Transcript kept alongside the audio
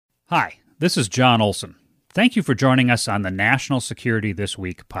Hi, this is John Olson. Thank you for joining us on the National Security This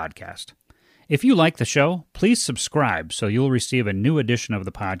Week podcast. If you like the show, please subscribe so you'll receive a new edition of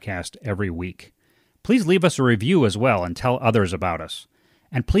the podcast every week. Please leave us a review as well and tell others about us.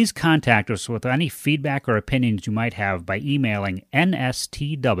 And please contact us with any feedback or opinions you might have by emailing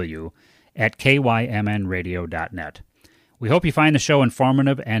nstw@kymnradio.net. We hope you find the show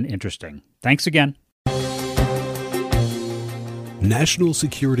informative and interesting. Thanks again. National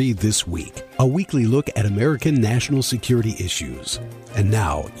Security This Week, a weekly look at American national security issues. And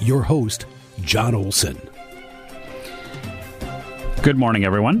now, your host, John Olson. Good morning,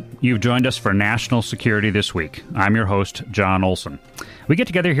 everyone. You've joined us for National Security This Week. I'm your host, John Olson. We get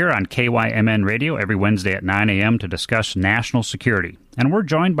together here on KYMN Radio every Wednesday at 9 a.m. to discuss national security. And we're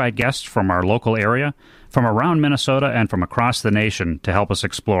joined by guests from our local area, from around Minnesota, and from across the nation to help us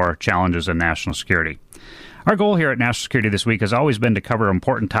explore challenges in national security. Our goal here at National Security This Week has always been to cover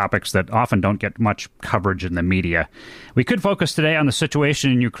important topics that often don't get much coverage in the media. We could focus today on the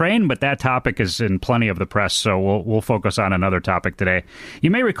situation in Ukraine, but that topic is in plenty of the press, so we'll focus on another topic today. You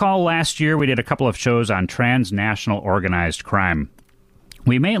may recall last year we did a couple of shows on transnational organized crime.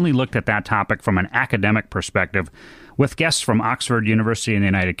 We mainly looked at that topic from an academic perspective, with guests from Oxford University in the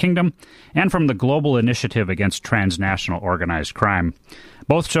United Kingdom and from the Global Initiative Against Transnational Organized Crime.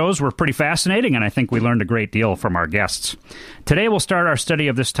 Both shows were pretty fascinating, and I think we learned a great deal from our guests. Today we'll start our study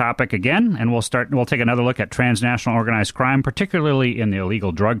of this topic again, and we'll take another look at transnational organized crime, particularly in the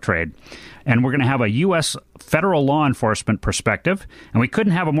illegal drug trade. And we're going to have a U.S. federal law enforcement perspective, and we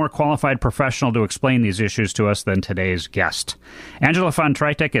couldn't have a more qualified professional to explain these issues to us than today's guest. Angela von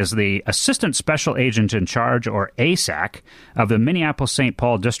Tritech is the Assistant Special Agent in Charge, or ASAC, of the Minneapolis-St.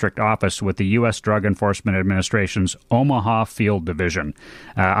 Paul District Office with the U.S. Drug Enforcement Administration's Omaha Field Division.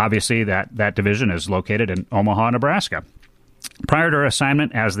 Obviously, that division is located in Omaha, Nebraska. Prior to her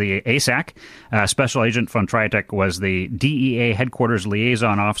assignment as the ASAC, Special Agent von Tritech was the DEA Headquarters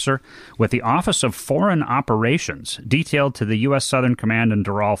Liaison Officer with the Office of Foreign Operations, detailed to the U.S. Southern Command in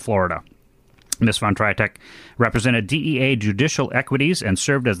Doral, Florida. Ms. von Tritech represented DEA judicial equities and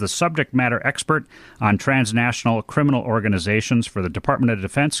served as the subject matter expert on transnational criminal organizations for the Department of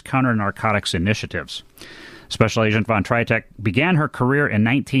Defense counter-narcotics initiatives. Special Agent von Tritech began her career in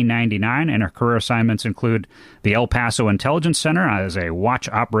 1999, and her career assignments include the El Paso Intelligence Center as a watch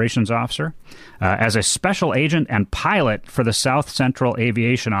operations officer, as a special agent and pilot for the South Central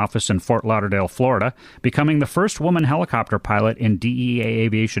Aviation Office in Fort Lauderdale, Florida, becoming the first woman helicopter pilot in DEA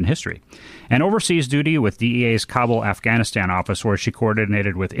aviation history, and overseas duty with DEA's Kabul, Afghanistan office, where she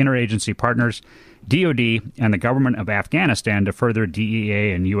coordinated with interagency partners, DoD, and the government of Afghanistan to further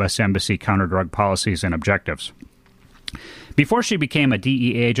DEA and U.S. Embassy counter-drug policies and objectives. Before she became a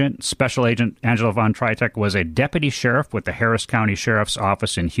DEA agent, Special Agent Angela von Tritech was a deputy sheriff with the Harris County Sheriff's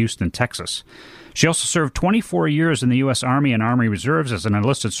Office in Houston, Texas. She also served 24 years in the U.S. Army and Army Reserves as an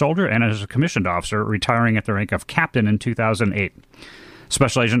enlisted soldier and as a commissioned officer, retiring at the rank of captain in 2008.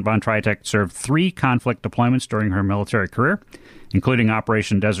 Special Agent von Tritech served 3 conflict deployments during her military career, including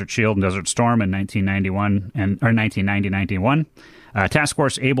Operation Desert Shield and Desert Storm in 1990-91, Task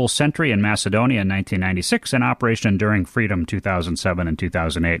Force Able Sentry in Macedonia in 1996, and Operation Enduring Freedom 2007 and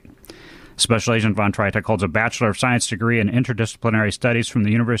 2008. Special Agent von Tritech holds a Bachelor of Science degree in Interdisciplinary Studies from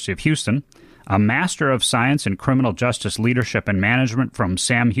the University of Houston, a Master of Science in Criminal Justice Leadership and Management from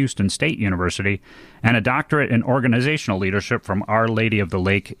Sam Houston State University, and a Doctorate in Organizational Leadership from Our Lady of the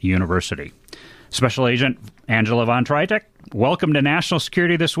Lake University. Special Agent Angela von Tritech, welcome to National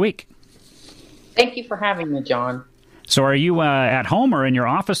Security This Week. Thank you for having me, John. So are you at home or in your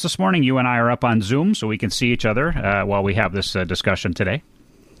office this morning? You and I are up on Zoom so we can see each other while we have this discussion today.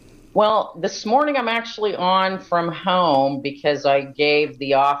 Well, this morning I'm actually on from home because I gave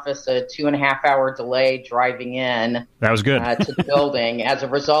the office a 2.5-hour delay driving in. That was good. To the building as a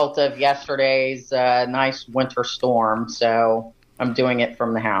result of yesterday's nice winter storm. So I'm doing it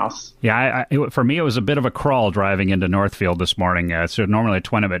from the house. Yeah, for me, it was a bit of a crawl driving into Northfield this morning. So normally a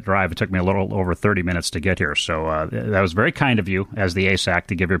 20-minute drive. It took me a little over 30 minutes to get here. So that was very kind of you as the ASAC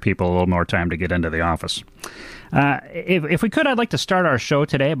to give your people a little more time to get into the office. If we could, I'd like to start our show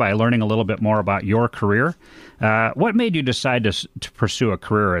today by learning a little bit more about your career. What made you decide to pursue a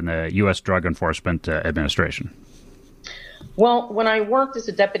career in the U.S. Drug Enforcement Administration? Well, when I worked as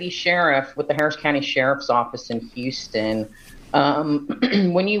a deputy sheriff with the Harris County Sheriff's Office in Houston,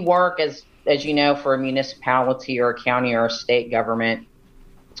 when you work, as you know, for a municipality or a county or a state government,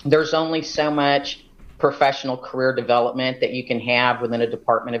 there's only so much professional career development that you can have within a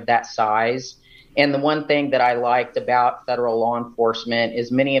department of that size. And the one thing that I liked about federal law enforcement is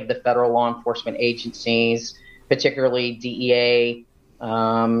many of the federal law enforcement agencies, particularly DEA,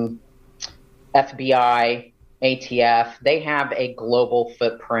 FBI, ATF, they have a global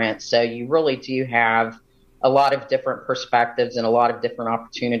footprint. So you really do have a lot of different perspectives and a lot of different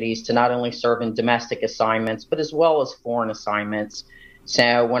opportunities to not only serve in domestic assignments, but as well as foreign assignments.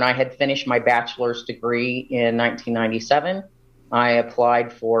 So when I had finished my bachelor's degree in 1997, I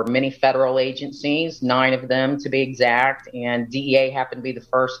applied for many federal agencies, 9 of them to be exact, and DEA happened to be the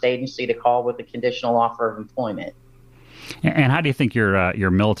first agency to call with a conditional offer of employment. And how do you think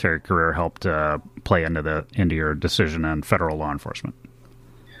your military career helped play into your decision on federal law enforcement?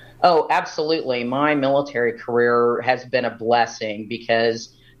 Oh, absolutely. My military career has been a blessing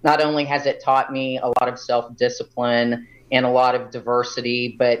because not only has it taught me a lot of self-discipline and a lot of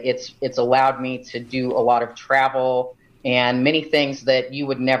diversity, but it's allowed me to do a lot of travel and many things that you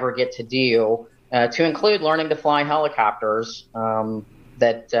would never get to do, to include learning to fly helicopters.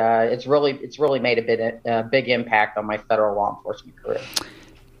 It's really made a big impact on my federal law enforcement career.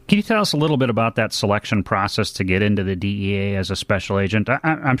 Can you tell us a little bit about that selection process to get into the DEA as a special agent?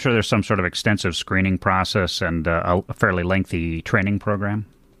 I'm sure there's some sort of extensive screening process and a fairly lengthy training program.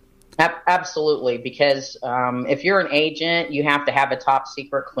 Absolutely, because if you're an agent, you have to have a top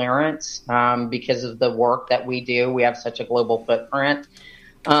secret clearance because of the work that we do. We have such a global footprint.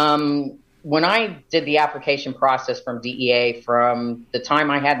 When I did the application process from DEA, from the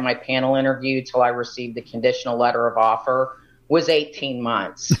time I had my panel interview till I received the conditional letter of offer, was 18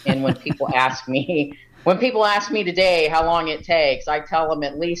 months. And when people ask me today how long it takes, I tell them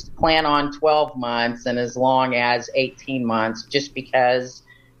at least plan on 12 months and as long as 18 months, just because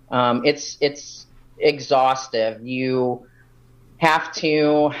it's exhaustive. You have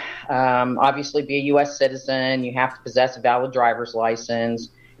to obviously be a U.S. citizen. You have to possess a valid driver's license.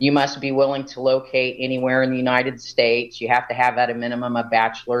 You must be willing to locate anywhere in the United States. You have to have at a minimum a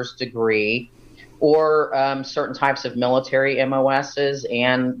bachelor's degree or certain types of military MOSs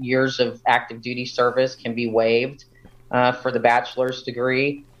and years of active duty service can be waived for the bachelor's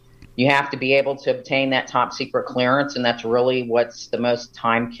degree. You have to be able to obtain that top secret clearance, and that's really what's the most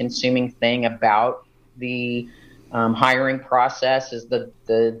time-consuming thing about the hiring process is the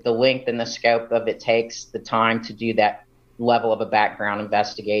length and the scope of it takes the time to do that level of a background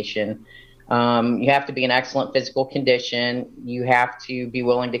investigation. You have to be in excellent physical condition. You have to be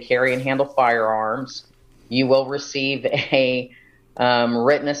willing to carry and handle firearms. You will receive a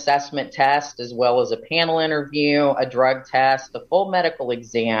written assessment test as well as a panel interview, a drug test, a full medical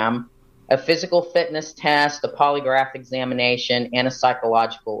exam, a physical fitness test, a polygraph examination, and a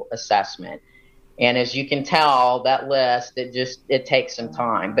psychological assessment. And as you can tell, that list, it takes some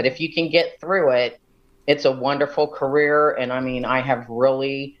time. But if you can get through it, it's a wonderful career. And I mean, I have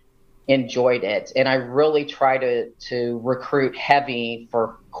really enjoyed it. And I really try to recruit heavy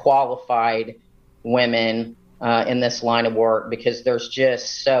for qualified women in this line of work because there's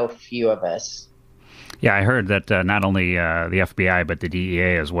just so few of us. Yeah, I heard that not only the FBI, but the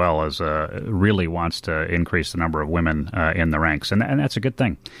DEA as well as really wants to increase the number of women in the ranks, and that's a good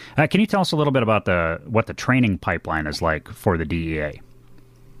thing. Can you tell us a little bit about what the training pipeline is like for the DEA?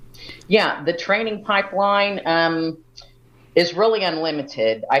 Yeah, the training pipeline is really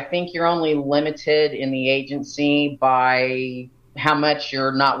unlimited. I think you're only limited in the agency by how much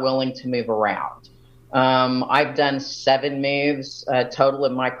you're not willing to move around. I've done 7 moves total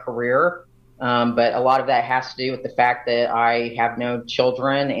in my career. But a lot of that has to do with the fact that I have no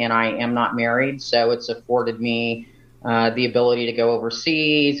children and I am not married. So it's afforded me the ability to go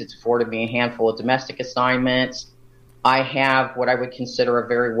overseas. It's afforded me a handful of domestic assignments. I have what I would consider a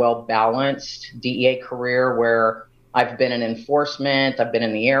very well-balanced DEA career where I've been in enforcement. I've been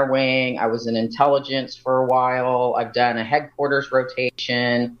in the air wing. I was in intelligence for a while. I've done a headquarters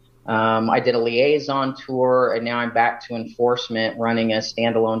rotation. I did a liaison tour, and now I'm back to enforcement running a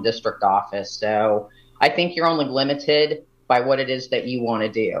standalone district office. So I think you're only limited by what it is that you want to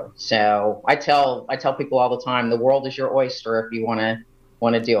do. So I tell people all the time, the world is your oyster if you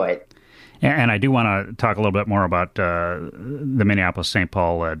want to do it. And I do want to talk a little bit more about the Minneapolis-St.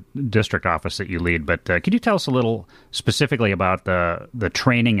 Paul district office that you lead. But could you tell us a little specifically about the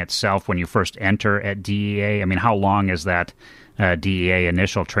training itself when you first enter at DEA? I mean, how long is that DEA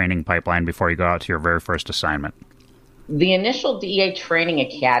initial training pipeline before you go out to your very first assignment? The initial DEA training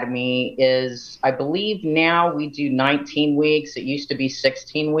academy is, I believe now we do 19 weeks. It used to be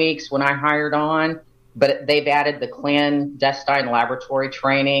 16 weeks when I hired on. But they've added the clandestine laboratory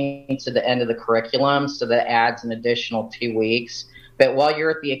training to the end of the curriculum, so that adds an additional 2 weeks. But while you're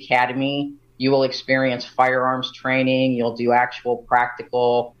at the academy, you will experience firearms training. You'll do actual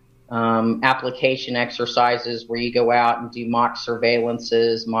practical application exercises where you go out and do mock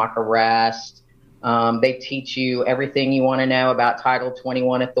surveillances, mock arrests, They teach you everything you want to know about Title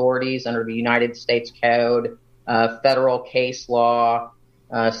 21 authorities under the United States Code, federal case law,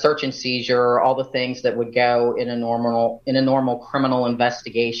 search and seizure, all the things that would go in a normal criminal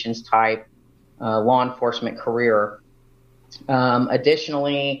investigations type law enforcement career.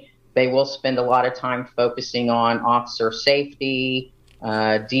 Additionally, they will spend a lot of time focusing on officer safety,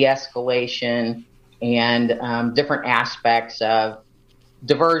 de-escalation, and different aspects of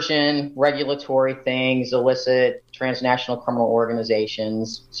diversion, regulatory things, illicit, transnational criminal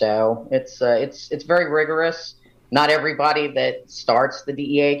organizations. So it's very rigorous. Not everybody that starts the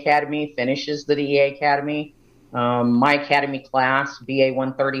DEA Academy finishes the DEA Academy. My academy class, BA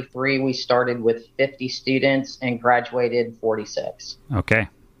 133, we started with 50 students and graduated 46. Okay.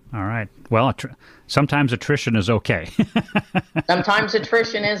 All right. Well, sometimes attrition is okay. Sometimes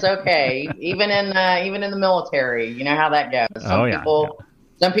attrition is okay, even in the military. You know how that goes.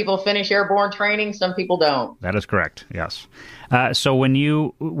 Some people finish airborne training, some people don't. That is correct, yes. So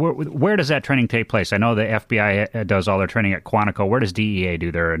where does that training take place? I know the FBI does all their training at Quantico. Where does DEA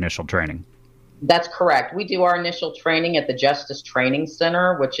do their initial training? That's correct. We do our initial training at the Justice Training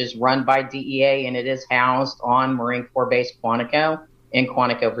Center, which is run by DEA, and it is housed on Marine Corps Base Quantico in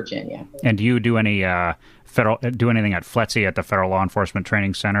Quantico, Virginia. And do you do any anything at FLETC at the Federal Law Enforcement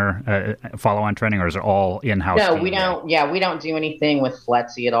Training Center, follow-on training, or is it all in-house? No, DEA? we don't. Yeah, we don't do anything with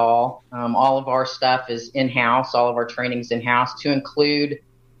FLETC at all. All of our stuff is in-house. All of our training's in-house, to include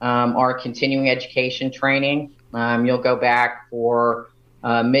our continuing education training. You'll go back for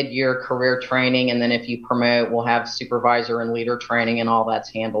mid-year career training, and then if you promote, we'll have supervisor and leader training, and all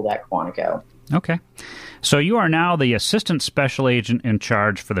that's handled at Quantico. Okay. So you are now the Assistant Special Agent in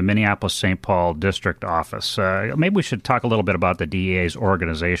charge for the Minneapolis-St. Paul District Office. Maybe we should talk a little bit about the DEA's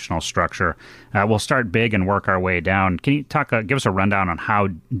organizational structure. We'll start big and work our way down. Can you give us a rundown on how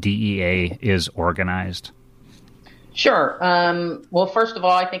DEA is organized? Sure. Well, first of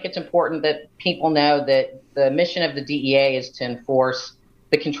all, I think it's important that people know that the mission of the DEA is to enforce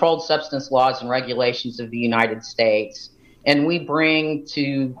the controlled substance laws and regulations of the United States. And we bring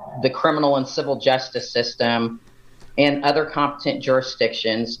to the criminal and civil justice system and other competent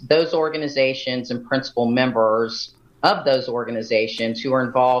jurisdictions those organizations and principal members of those organizations who are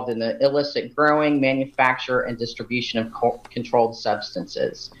involved in the illicit growing, manufacture, and distribution of controlled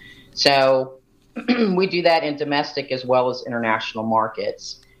substances. So we do that in domestic as well as international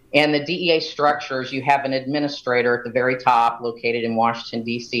markets. And the DEA structures, you have an administrator at the very top located in Washington,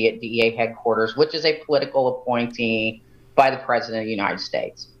 D.C. at DEA headquarters, which is a political appointee by the President of the United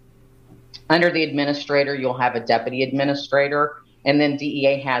States. Under the administrator, you'll have a deputy administrator, and then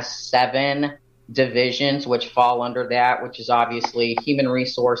DEA has 7 divisions which fall under that, which is obviously human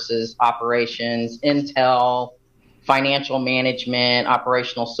resources, operations, intel, financial management,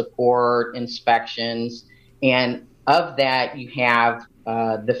 operational support, inspections, and of that you have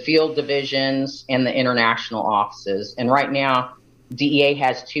the field divisions and the international offices. And right now, DEA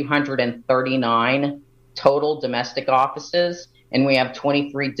has 239 total domestic offices, and we have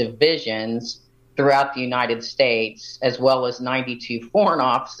 23 divisions throughout the United States, as well as 92 foreign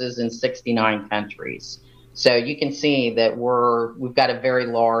offices in 69 countries. So you can see that we've got a very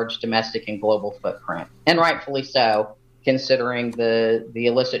large domestic and global footprint, and rightfully so, considering the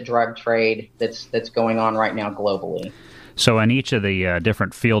illicit drug trade that's going on right now globally. So in each of the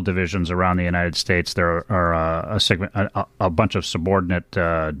different field divisions around the United States, there are a bunch of subordinate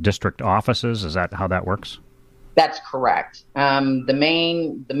district offices. Is that how that works? That's correct. The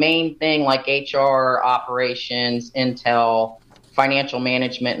main thing, like HR, operations, intel, financial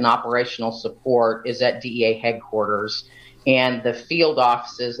management, and operational support, is at DEA headquarters. And the field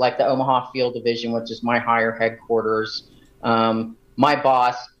offices, like the Omaha Field Division, which is my higher headquarters, my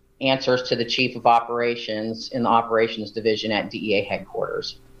boss answers to the chief of operations in the operations division at DEA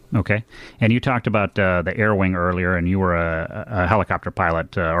headquarters. Okay. And you talked about the Air Wing earlier, and you were a helicopter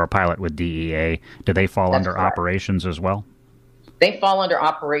pilot or a pilot with DEA. Do they fall under correct. Operations as well? They fall under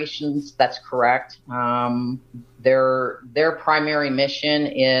operations. That's correct. Their primary mission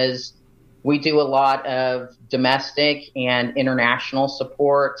is we do a lot of domestic and international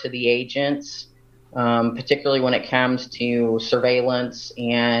support to the agents, particularly when it comes to surveillance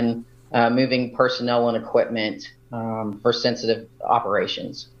and moving personnel and equipment for sensitive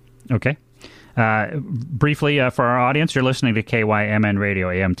operations. Okay. Briefly, for our audience, you're listening to KYMN Radio,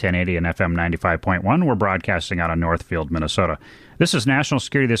 AM 1080 and FM 95.1. We're broadcasting out of Northfield, Minnesota. This is National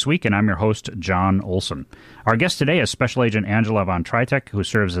Security This Week, and I'm your host, John Olson. Our guest today is Special Agent Angela Von Tritek, who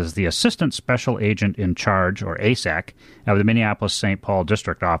serves as the Assistant Special Agent in Charge, or ASAC, of the Minneapolis-St. Paul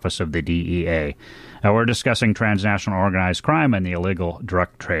District Office of the DEA. We're discussing transnational organized crime and the illegal drug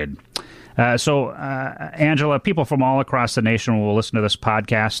trade. Angela, people from all across the nation will listen to this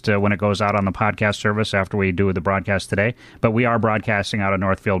podcast when it goes out on the podcast service after we do the broadcast today. But we are broadcasting out of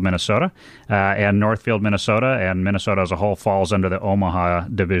Northfield, Minnesota. And Northfield, Minnesota, and Minnesota as a whole falls under the Omaha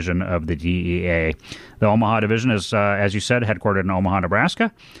division of the DEA. The Omaha division is, as you said, headquartered in Omaha,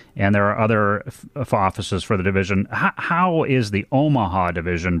 Nebraska. And there are other offices for the division. How is the Omaha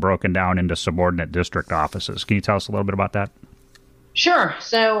division broken down into subordinate district offices? Can you tell us a little bit about that? Sure.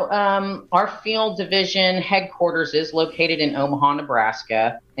 So our field division headquarters is located in Omaha,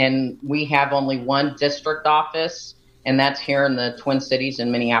 Nebraska, and we have only one district office, and that's here in the Twin Cities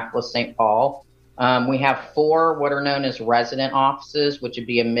in Minneapolis, St. Paul. We have 4 what are known as resident offices, which would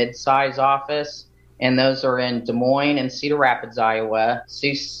be a mid-size office, and those are in Des Moines and Cedar Rapids, Iowa,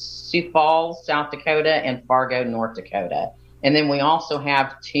 Sioux Falls, South Dakota, and Fargo, North Dakota. And then we also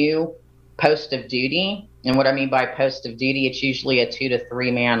have 2 post of duty. And what I mean by post of duty, it's usually a 2 to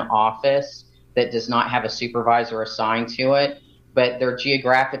 3 man office that does not have a supervisor assigned to it, but they're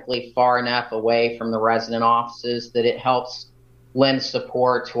geographically far enough away from the resident offices that it helps lend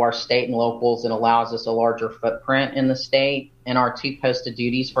support to our state and locals and allows us a larger footprint in the state. And our 2 post of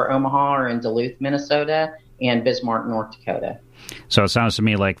duties for Omaha are in Duluth, Minnesota, and Bismarck, North Dakota. So it sounds to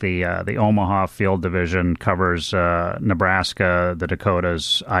me like the Omaha Field Division covers Nebraska, the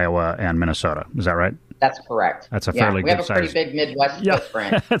Dakotas, Iowa, and Minnesota. Is that right? That's correct. That's a fairly good size. We have a pretty big Midwest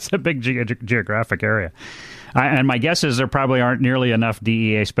footprint. That's a big geographic area. And my guess is there probably aren't nearly enough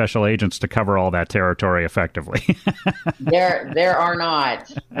DEA special agents to cover all that territory effectively. There are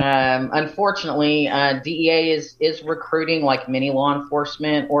not. Unfortunately, DEA is recruiting like many law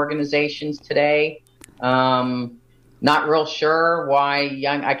enforcement organizations today. Not real sure why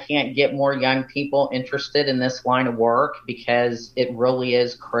I can't get more young people interested in this line of work because it really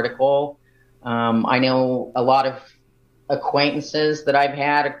is critical. I know a lot of acquaintances that I've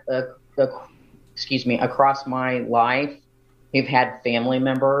had, across my life who've had family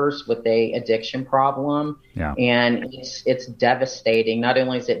members with a addiction problem. Yeah. And it's devastating. Not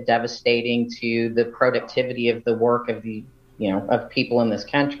only is it devastating to the productivity of the work of of people in this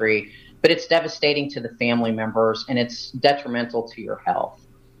country, but it's devastating to the family members and it's detrimental to your health.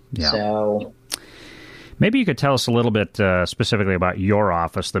 Yeah. So maybe you could tell us a little bit specifically about your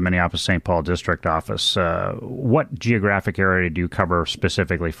office, the Minneapolis-St. Paul District Office. What geographic area do you cover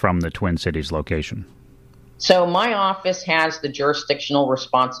specifically from the Twin Cities location? So my office has the jurisdictional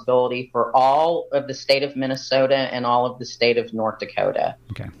responsibility for all of the state of Minnesota and all of the state of North Dakota.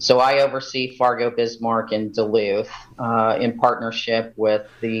 Okay. So I oversee Fargo, Bismarck, and Duluth in partnership with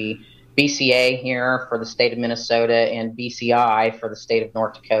the BCA here for the state of Minnesota and BCI for the state of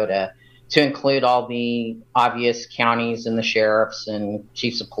North Dakota, to include all the obvious counties and the sheriffs and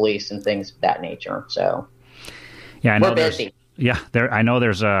chiefs of police and things of that nature. So, yeah, I know we're busy. Yeah, I know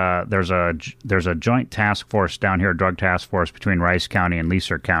there's a joint task force down here, drug task force between Rice County and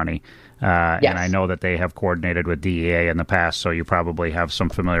Leaser County, yes. And I know that they have coordinated with DEA in the past. So you probably have some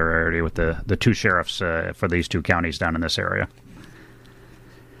familiarity with the 2 sheriffs for these 2 counties down in this area.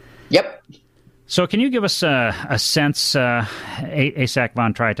 Yep. So can you give us a sense, ASAC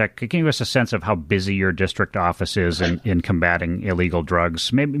Von Tritek, can you give us a sense of how busy your district office is in combating illegal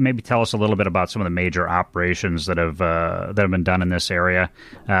drugs? Maybe tell us a little bit about some of the major operations that have been done in this area.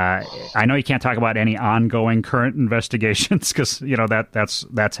 I know you can't talk about any ongoing current investigations because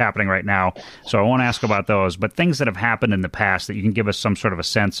that's happening right now. So I won't ask about those, but things that have happened in the past that you can give us some sort of a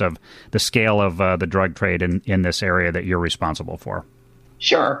sense of the scale of the drug trade in this area that you're responsible for.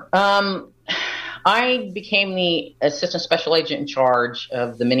 Sure. I became the assistant special agent in charge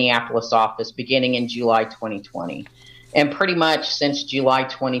of the Minneapolis office beginning in July 2020. And pretty much since July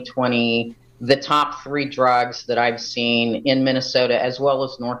 2020, the top 3 drugs that I've seen in Minnesota as well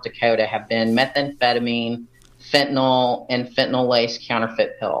as North Dakota have been methamphetamine, fentanyl, and fentanyl-laced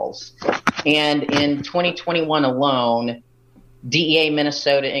counterfeit pills. And in 2021 alone, DEA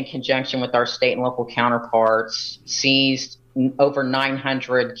Minnesota, in conjunction with our state and local counterparts, seized over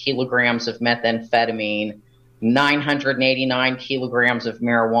 900 kilograms of methamphetamine, 989 kilograms of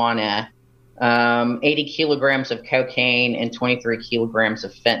marijuana, 80 kilograms of cocaine, and 23 kilograms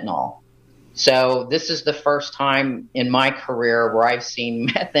of fentanyl. So this is the first time in my career where I've seen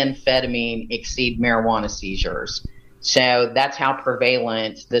methamphetamine exceed marijuana seizures. So that's how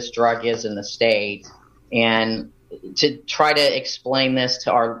prevalent this drug is in the state. And to try to explain this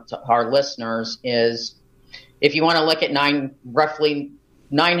to our listeners is, if you want to look at roughly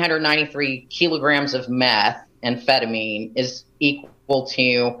 993 kilograms of methamphetamine is equal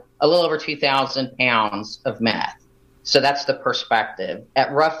to a little over 2,000 pounds of meth. So that's the perspective.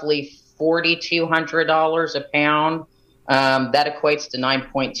 At roughly $4,200 a pound, That equates to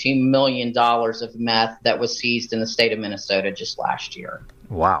 $9.2 million of meth that was seized in the state of Minnesota just last year.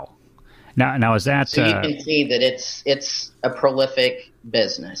 Wow. Now is that... So you can see that it's a prolific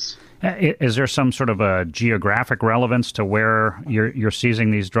business. Is there some sort of a geographic relevance to where you're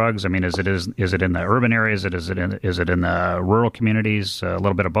seizing these drugs? I mean, is it in the urban areas? Is it in the rural communities? A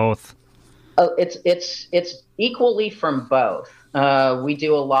little bit of both. It's equally from both. We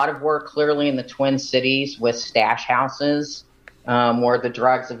do a lot of work clearly in the Twin Cities with stash houses, where the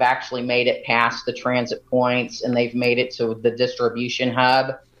drugs have actually made it past the transit points and they've made it to the distribution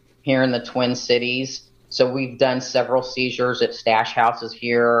hub here in the Twin Cities. So we've done several seizures at stash houses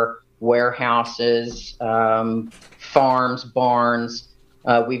here, warehouses, farms, barns.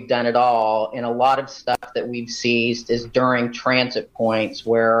 We've done it all. And a lot of stuff that we've seized is during transit points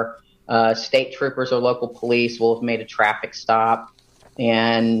where state troopers or local police will have made a traffic stop,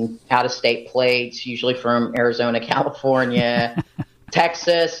 and out-of-state plates, usually from Arizona, California,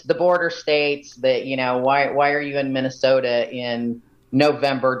 Texas, the border states that, why are you in Minnesota in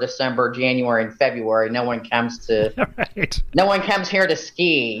November, December, January, and February? No one comes right. No one comes here to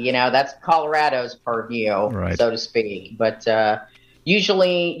ski. That's Colorado's purview, right, so to speak. But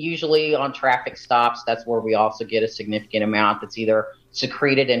usually on traffic stops, that's where we also get a significant amount that's either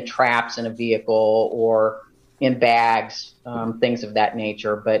secreted in traps in a vehicle or in bags, things of that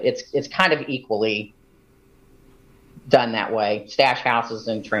nature. But it's kind of equally done that way, stash houses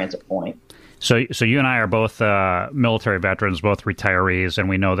and transit point. So you and I are both military veterans, both retirees, and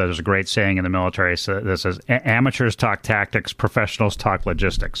we know that there's a great saying in the military that says, amateurs talk tactics, professionals talk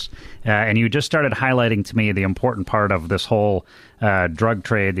logistics. And you just started highlighting to me the important part of this whole drug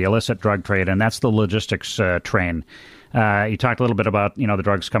trade, the illicit drug trade, and that's the logistics train. You talked a little bit about, the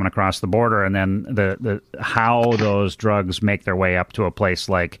drugs coming across the border, and then the how those drugs make their way up to a place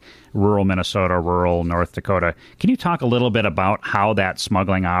like rural Minnesota, rural North Dakota. Can you talk a little bit about how that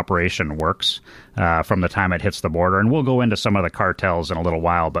smuggling operation works from the time it hits the border? And we'll go into some of the cartels in a little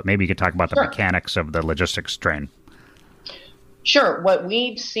while, but maybe you could talk about the mechanics of the logistics train. Sure. What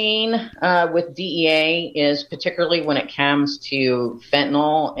we've seen with DEA is, particularly when it comes to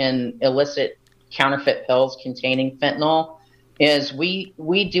fentanyl and illicit counterfeit pills containing fentanyl, is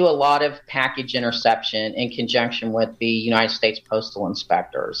we do a lot of package interception in conjunction with the United States Postal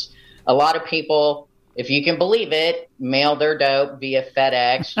Inspectors. A lot of people, if you can believe it, mail their dope via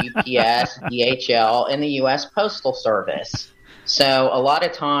FedEx, UPS, DHL, and the U.S. Postal Service. So a lot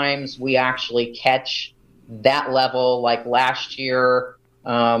of times we actually catch that level. Like last year,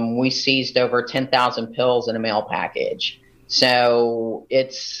 we seized over 10,000 pills in a mail package. So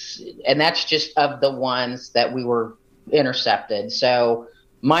that's just of the ones that we were intercepted. So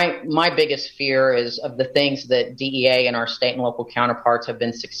my biggest fear is of the things that DEA and our state and local counterparts have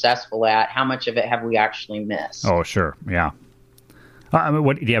been successful at. How much of it have we actually missed? Oh, sure. Yeah.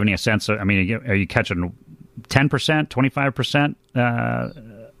 Do you have any sense of, are you catching 10%, 25%?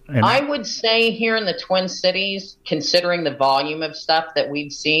 I would say here in the Twin Cities, considering the volume of stuff that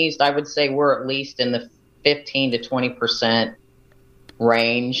we've seized, I would say we're at least in the 15 to 20%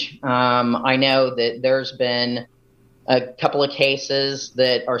 range. I know that there's been a couple of cases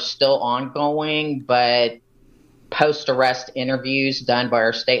that are still ongoing, but post-arrest interviews done by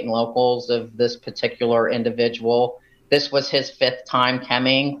our state and locals of this particular individual, this was his fifth time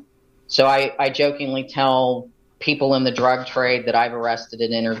coming. So I jokingly tell people in the drug trade that I've arrested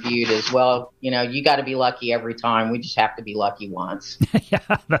and interviewed as well, you got to be lucky every time. We just have to be lucky once.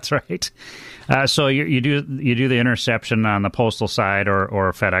 Yeah, that's right. So you do the interception on the postal side or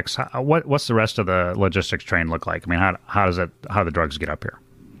FedEx. What's the rest of the logistics train look like? How do the drugs get up here?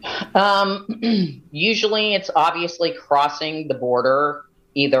 Usually it's obviously crossing the border,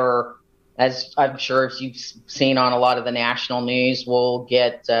 either, as I'm sure if you've seen on a lot of the national news, we'll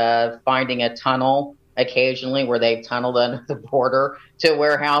get finding a tunnel occasionally where they've tunneled under the border to a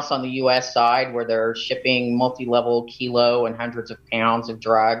warehouse on the U.S. side where they're shipping multi-level kilo and hundreds of pounds of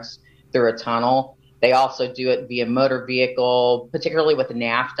drugs through a tunnel. They also do it via motor vehicle, particularly with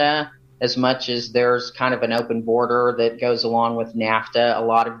NAFTA. As much as there's kind of an open border that goes along with NAFTA, a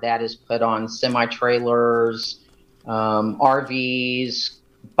lot of that is put on semi-trailers, RVs,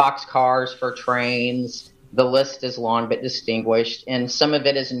 boxcars for trains. The list is long but distinguished, and some of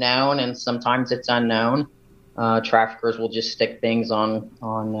it is known and sometimes it's unknown. Traffickers will just stick things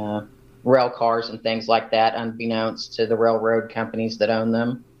on rail cars and things like that, unbeknownst to the railroad companies that own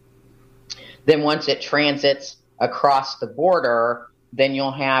them. Then once it transits across the border, then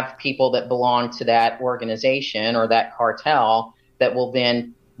you'll have people that belong to that organization or that cartel that will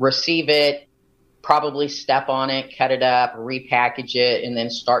then receive it, probably step on it, cut it up, repackage it, and then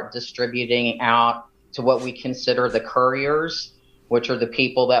start distributing it out to what we consider the couriers, which are the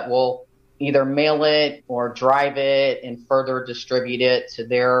people that will either mail it or drive it and further distribute it to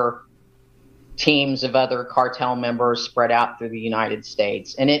their teams of other cartel members spread out through the United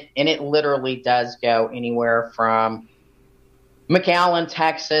States. And it literally does go anywhere from McAllen,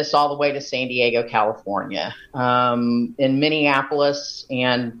 Texas, all the way to San Diego, California. In Minneapolis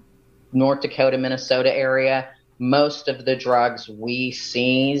and North Dakota, Minnesota area, most of the drugs we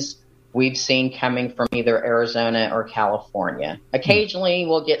seize, we've seen coming from either Arizona or California. Occasionally,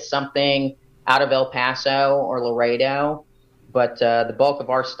 we'll get something out of El Paso or Laredo, but the bulk of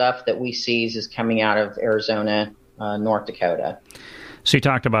our stuff that we seize is coming out of Arizona, North Dakota. So you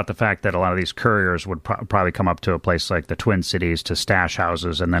talked about the fact that a lot of these couriers would probably come up to a place like the Twin Cities to stash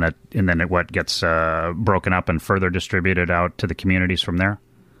houses, and then it gets broken up and further distributed out to the communities from there.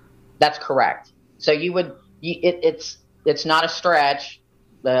 That's correct. So it's not a stretch.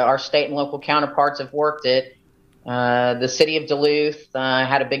 Our state and local counterparts have worked it. The city of Duluth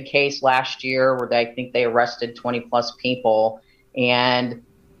had a big case last year where I think they arrested 20 plus people, and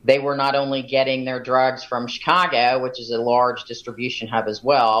they were not only getting their drugs from Chicago, which is a large distribution hub as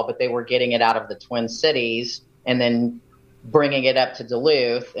well, but they were getting it out of the Twin Cities and then bringing it up to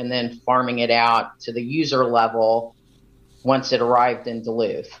Duluth and then farming it out to the user level once it arrived in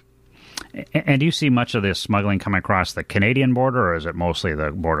Duluth. And do you see much of this smuggling coming across the Canadian border, or is it mostly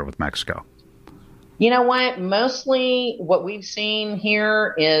the border with Mexico? You know what? Mostly what we've seen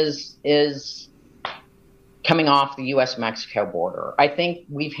here is coming off the U.S.-Mexico border. I think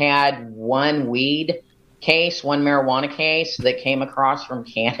we've had one marijuana case that came across from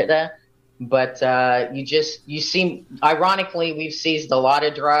Canada. But you see, ironically, we've seized a lot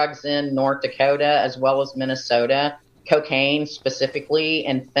of drugs in North Dakota as well as Minnesota, cocaine specifically,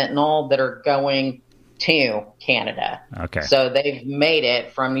 and fentanyl that are going to Canada. Okay. So they've made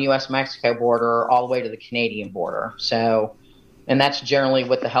it from the U.S.-Mexico border all the way to the Canadian border. So, and that's generally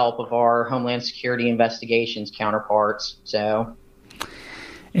with the help of our Homeland Security investigations counterparts. So.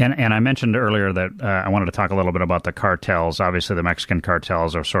 And I mentioned earlier that I wanted to talk a little bit about the cartels. Obviously, the Mexican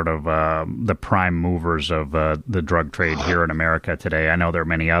cartels are sort of the prime movers of the drug trade here in America today. I know there are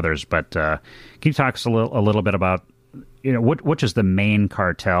many others, but can you talk a little bit about, which is the main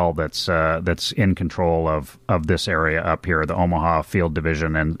cartel that's in control of this area up here, the Omaha Field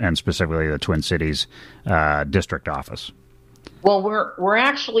Division and specifically the Twin Cities District Office? Well, we're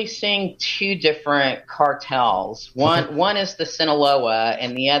actually seeing two different cartels. One is the Sinaloa,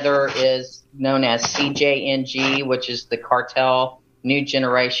 and the other is known as CJNG, which is the Cartel New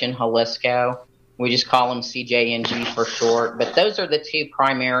Generation Jalisco. We just call them CJNG for short. But those are the two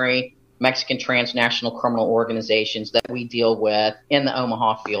primary Mexican transnational criminal organizations that we deal with in the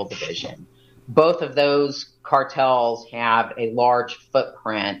Omaha Field Division. Both of those cartels have a large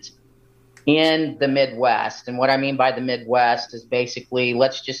footprint in the Midwest. And what I mean by the Midwest is basically,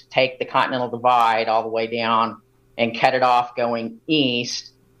 let's just take the Continental Divide all the way down and cut it off going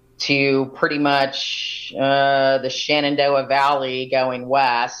east to pretty much the Shenandoah Valley going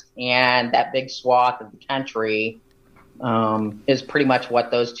west, and that big swath of the country is pretty much what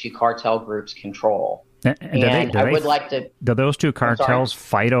those two cartel groups control. Do those two cartels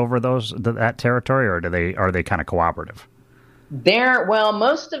fight over that territory, or are they kind of cooperative?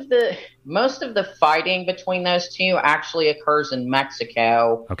 Most of the fighting between those two actually occurs in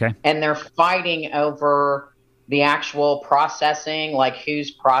Mexico. Okay. And they're fighting over the actual processing, like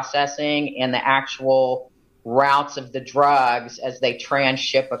who's processing, and the actual routes of the drugs as they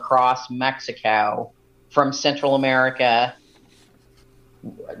transship across Mexico from Central America.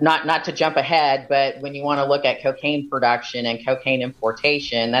 Not to jump ahead, but when you want to look at cocaine production and cocaine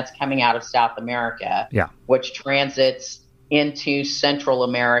importation, that's coming out of South America, which transits into Central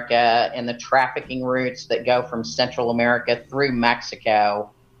America, and the trafficking routes that go from Central America through Mexico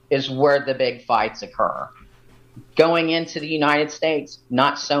is where the big fights occur. Going into the United States,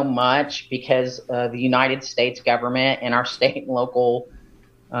 not so much, because the United States government and our state and local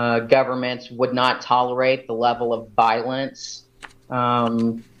governments would not tolerate the level of violence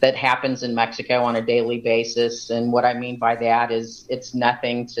that happens in Mexico on a daily basis. And what I mean by that is it's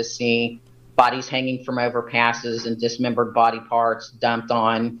nothing to see bodies hanging from overpasses and dismembered body parts dumped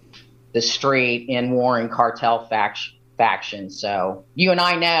on the street in warring cartel factions. So you and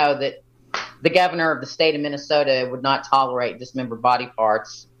I know that the governor of the state of Minnesota would not tolerate dismembered body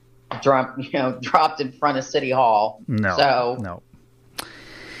parts dropped in front of City Hall. No.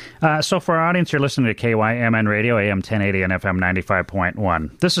 So for our audience, you're listening to KYMN Radio, AM 1080 and FM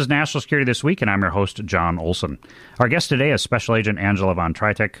 95.1. This is National Security This Week, and I'm your host, John Olson. Our guest today is Special Agent Angela Von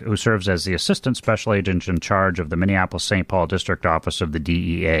Tritek, who serves as the Assistant Special Agent in charge of the Minneapolis-St. Paul District Office of the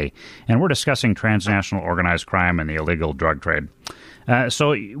DEA. And we're discussing transnational organized crime and the illegal drug trade.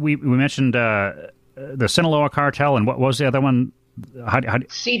 So we mentioned the Sinaloa cartel, and what was the other one?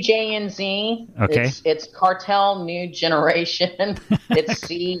 CJNZ. Okay. It's Cartel New Generation. It's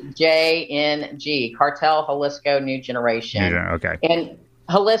CJNG, Cartel Jalisco New Generation. Okay. And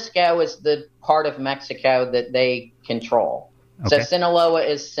Jalisco is the part of Mexico that they control. Okay. So Sinaloa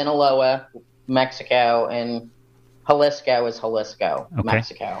is Sinaloa, Mexico, and Jalisco is Jalisco,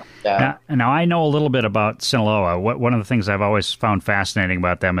 Mexico. So. Now, I know a little bit about Sinaloa. One of the things I've always found fascinating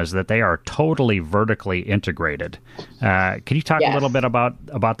about them is that they are totally vertically integrated. Can you talk a little bit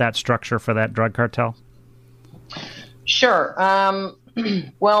about that structure for that drug cartel? Sure.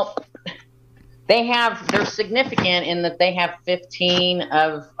 Well, they're significant in that they have 15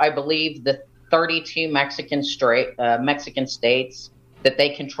 of, I believe, the 32 Mexican states that they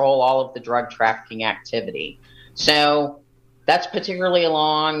control all of the drug trafficking activity. So that's particularly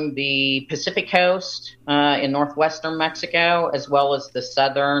along the Pacific coast in northwestern Mexico, as well as the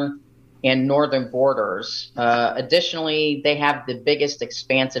southern and northern borders. Additionally, they have the biggest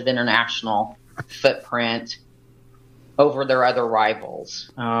expansive international footprint over their other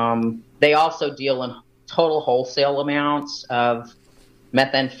rivals. They also deal in total wholesale amounts of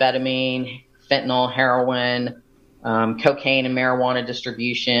methamphetamine, fentanyl, heroin, cocaine, and marijuana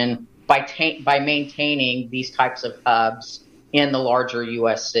distribution by maintaining these types of hubs in the larger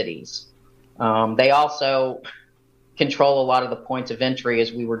U.S. cities. They also control a lot of the points of entry,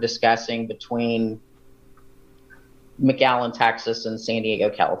 as we were discussing, between McAllen, Texas, and San Diego,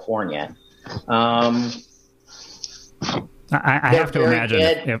 California. I have to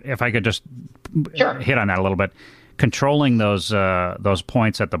imagine, if I could just hit on that a little bit, controlling those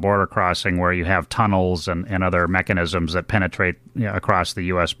points at the border crossing where you have tunnels and other mechanisms that penetrate across the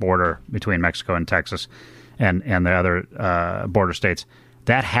U.S. border between Mexico and Texas and the other border states,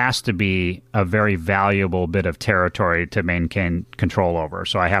 that has to be a very valuable bit of territory to maintain control over.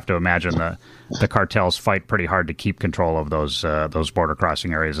 So I have to imagine the cartels fight pretty hard to keep control of those border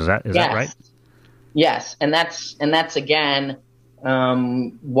crossing areas. Is that right? Yes, and that's again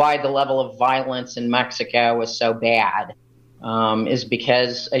why the level of violence in Mexico is so bad, is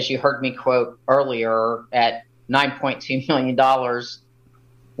because, as you heard me quote earlier, at $9.2 million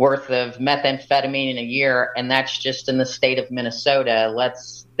worth of methamphetamine in a year, and that's just in the state of Minnesota.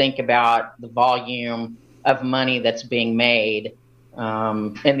 Let's think about the volume of money that's being made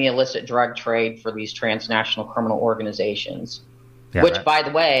in the illicit drug trade for these transnational criminal organizations, which, by the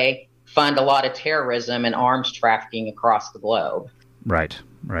way, fund a lot of terrorism and arms trafficking across the globe. Right.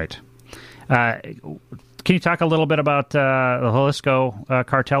 Can you talk a little bit about the Jalisco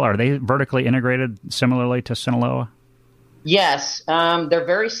cartel? Are they vertically integrated similarly to Sinaloa? Yes. They're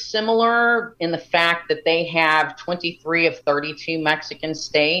very similar in the fact that they have 23 of 32 Mexican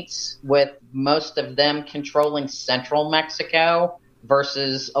states, with most of them controlling central Mexico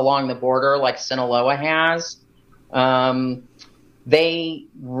versus along the border like Sinaloa has. They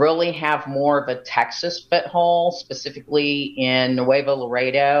really have more of a Texas foothold, specifically in Nuevo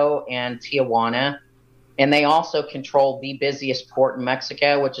Laredo and Tijuana. And they also control the busiest port in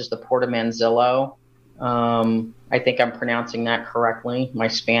Mexico, which is the Port of Manzillo. I think I'm pronouncing that correctly. My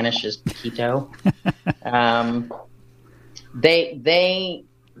Spanish is Quito.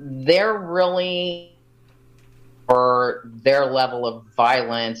 They're really, for their level of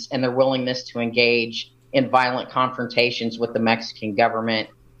violence and their willingness to engage in violent confrontations with the Mexican government,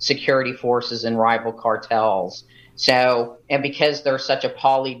 security forces, and rival cartels. So, and because they're such a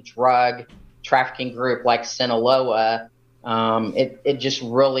poly-drug trafficking group like Sinaloa, it just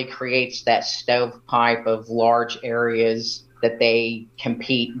really creates that stovepipe of large areas that they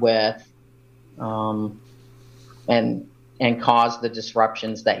compete with, and cause the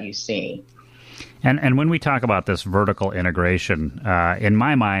disruptions that you see. And when we talk about this vertical integration, in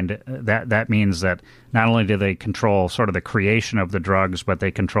my mind, that means that not only do they control sort of the creation of the drugs, but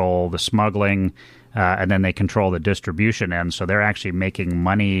they control the smuggling, and then they control the distribution end. So they're actually making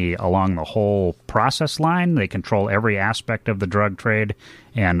money along the whole process line. They control every aspect of the drug trade,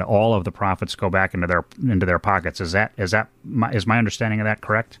 and all of the profits go back into their pockets. Is my understanding of that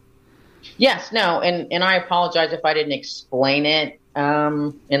correct? Yes. No. And I apologize if I didn't explain it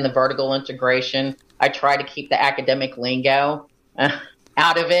in the vertical integration. I try to keep the academic lingo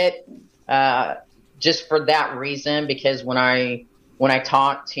out of it, just for that reason, because when I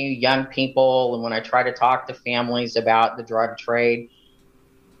talk to young people and when I try to talk to families about the drug trade,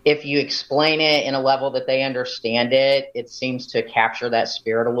 if you explain it in a level that they understand it, it seems to capture that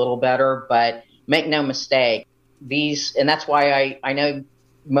spirit a little better. But make no mistake, and that's why I know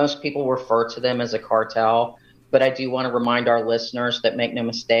most people refer to them as a cartel, but I do want to remind our listeners that make no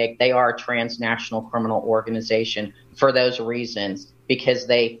mistake, they are a transnational criminal organization for those reasons, because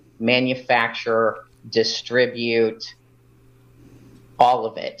they manufacture, distribute all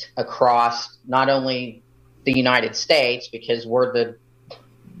of it across not only the United States, because we're the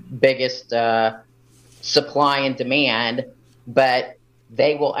biggest supply and demand, but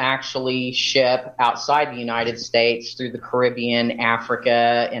they will actually ship outside the United States through the Caribbean,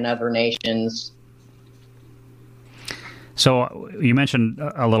 Africa, and other nations. So you mentioned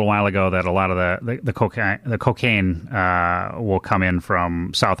a little while ago that a lot of the cocaine will come in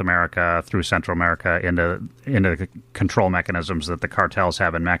from South America through Central America into the control mechanisms that the cartels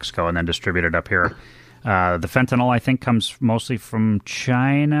have in Mexico and then distributed up here. The fentanyl, I think, comes mostly from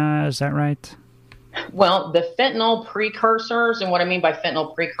China. Is that right? Well, the fentanyl precursors, and what I mean by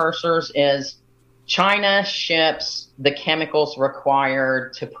fentanyl precursors is China ships the chemicals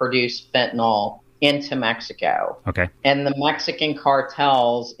required to produce fentanyl into Mexico. Okay. And the Mexican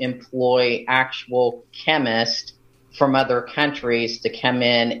cartels employ actual chemists from other countries to come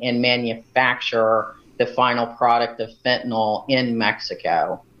in and manufacture the final product of fentanyl in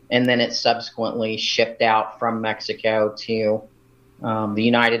Mexico. And then it's subsequently shipped out from Mexico to the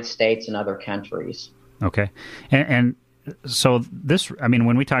United States and other countries. Okay. And so this, I mean,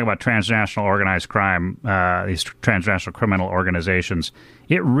 when we talk about transnational organized crime, these transnational criminal organizations,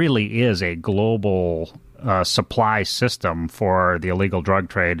 it really is a global supply system for the illegal drug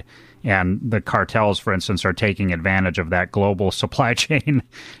trade. And the cartels, for instance, are taking advantage of that global supply chain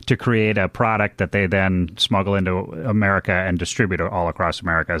to create a product that they then smuggle into America and distribute all across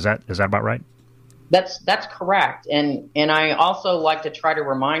America. Is that about right? That's correct. And I also like to try to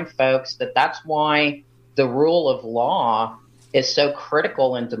remind folks that that's why the rule of law is so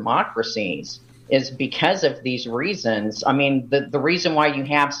critical in democracies, is because of these reasons. I mean, the reason why you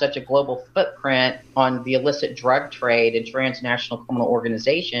have such a global footprint on the illicit drug trade and transnational criminal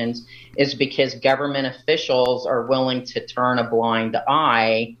organizations is because government officials are willing to turn a blind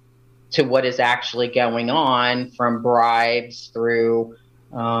eye to what is actually going on, from bribes through,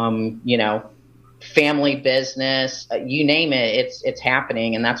 family business, you name it, it's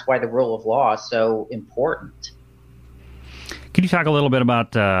happening. And that's why the rule of law is so important. Can you talk a little bit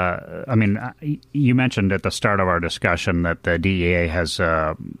about, you mentioned at the start of our discussion that the DEA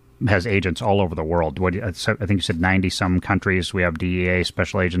has agents all over the world. I think you said 90-some countries we have DEA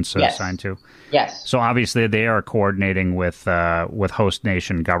special agents assigned to? Yes. So obviously they are coordinating with host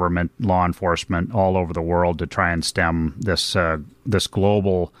nation government, law enforcement all over the world to try and stem this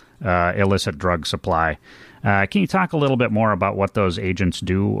global illicit drug supply. Can you talk a little bit more about what those agents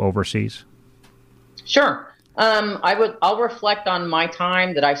do overseas? Sure. I'll reflect on my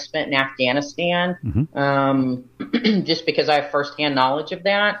time that I spent in Afghanistan, just because I have firsthand knowledge of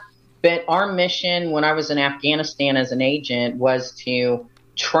that. But our mission when I was in Afghanistan as an agent was to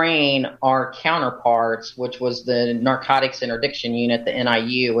train our counterparts, which was the Narcotics Interdiction Unit, the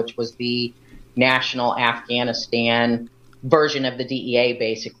NIU, which was the national Afghanistan version of the DEA,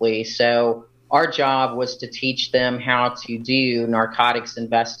 basically. So our job was to teach them how to do narcotics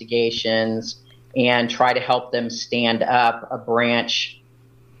investigations and try to help them stand up a branch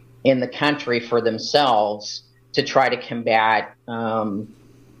in the country for themselves to try to combat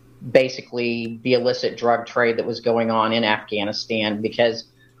basically the illicit drug trade that was going on in Afghanistan. Because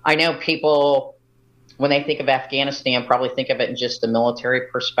I know people, when they think of Afghanistan, probably think of it in just the military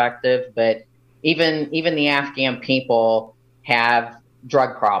perspective, but even the Afghan people have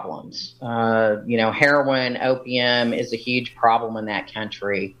drug problems. Heroin, opium is a huge problem in that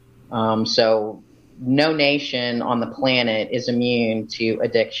country. So no nation on the planet is immune to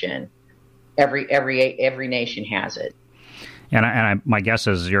addiction. Every nation has it. And my guess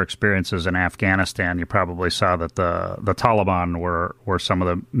is your experiences in Afghanistan, you probably saw that the Taliban were some of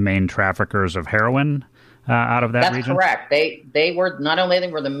the main traffickers of heroin out of that region? That's correct. They were not only they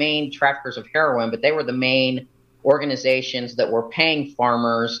were the main traffickers of heroin, but they were the main organizations that were paying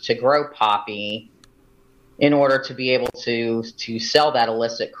farmers to grow poppy in order to be able to sell that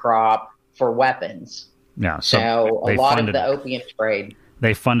illicit crop for weapons. Yeah, so a lot of the opium trade.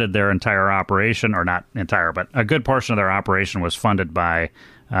 They funded their entire operation, or not entire, but a good portion of their operation was funded by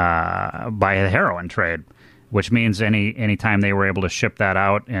the heroin trade, which means any time they were able to ship that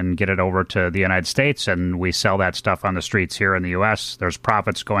out and get it over to the United States, and we sell that stuff on the streets here in the U.S., there's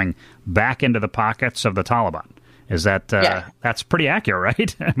profits going back into the pockets of the Taliban. Is that that's pretty accurate,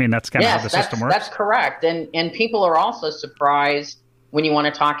 right? I mean, that's kind of how the system works. That's correct. And people are also surprised when you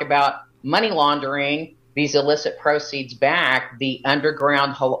want to talk about money laundering these illicit proceeds back, the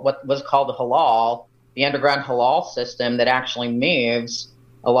underground, what was called the halal, the underground halal system that actually moves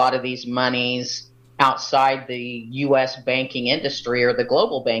a lot of these monies outside the U.S. banking industry or the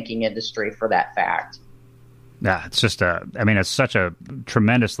global banking industry, for that fact. Yeah, it's just it's such a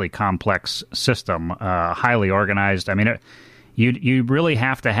tremendously complex system, highly organized. I mean, you really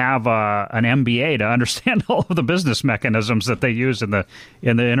have to have an MBA to understand all of the business mechanisms that they use in the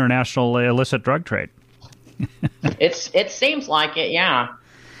international illicit drug trade. It seems like it, yeah.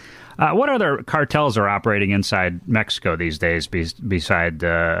 What other cartels are operating inside Mexico these days beside,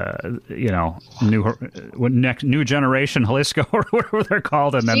 New Generation Jalisco, or whatever they're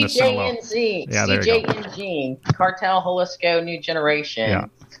called, and then CJNZ, yeah, CJNG, Cartel Jalisco New Generation.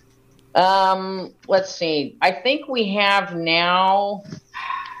 Yeah. Let's see. I think we have now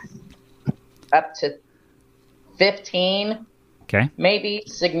up to 15, maybe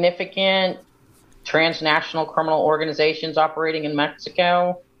significant transnational criminal organizations operating in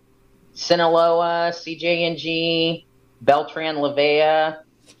Mexico. Sinaloa, CJNG, Beltran Levea,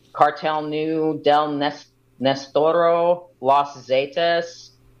 Cartel New del Nestoro, Los Zetas,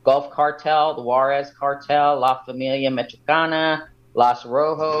 Gulf Cartel, the Juarez Cartel, La Familia Mexicana, Los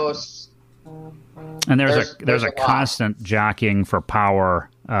Rojos. And there's a constant jockeying for power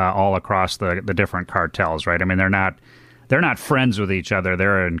all across the different cartels, right? I mean, they're not friends with each other;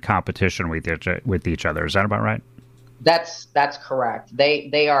 they're in competition with each other. Is that about right? That's correct.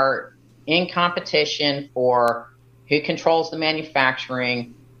 They are in competition for who controls the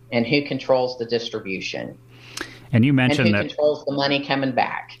manufacturing and who controls the distribution. And you mentioned who controls the money coming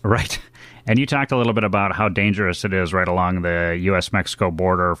back. Right. And you talked a little bit about how dangerous it is right along the U.S.-Mexico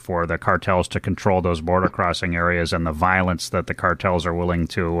border for the cartels to control those border crossing areas, and the violence that the cartels are willing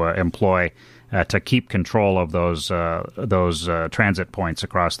to employ to keep control of those transit points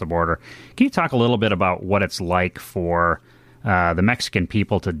across the border. Can you talk a little bit about what it's like for the Mexican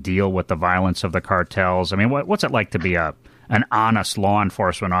people to deal with the violence of the cartels? I mean, what's it like to be an honest law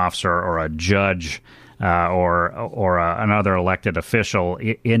enforcement officer or a judge or another elected official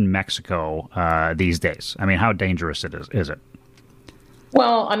in Mexico these days? I mean, how dangerous is it?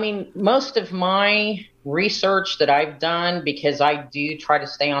 Well, I mean, most of my research that I've done, because I do try to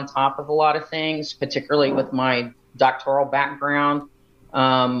stay on top of a lot of things, particularly with my doctoral background,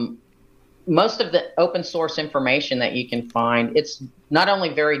 most of the open source information that you can find, it's not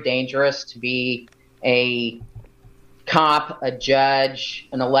only very dangerous to be a cop, a judge,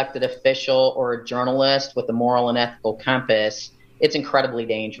 an elected official, or a journalist with a moral and ethical compass, it's incredibly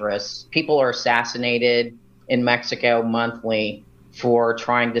dangerous. People are assassinated in Mexico monthly for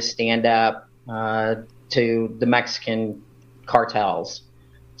trying to stand up to the Mexican cartels.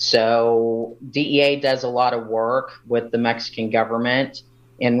 So DEA does a lot of work with the Mexican government,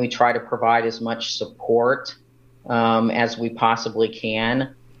 and we try to provide as much support as we possibly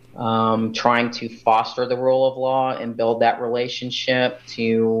can, trying to foster the rule of law and build that relationship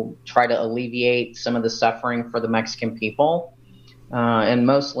to try to alleviate some of the suffering for the Mexican people, and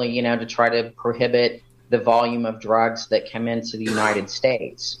mostly, to try to prohibit the volume of drugs that come into the United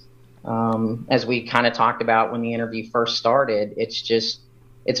States. As we kind of talked about when the interview first started,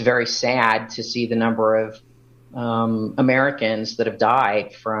 it's very sad to see the number of Americans that have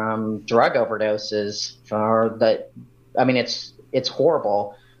died from drug overdoses. It's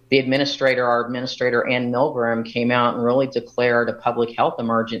horrible. Our administrator, Ann Milgram, came out and really declared a public health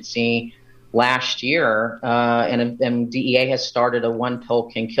emergency last year, and DEA has started a One Pill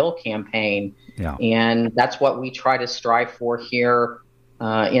Can Kill campaign. Yeah. And that's what we try to strive for here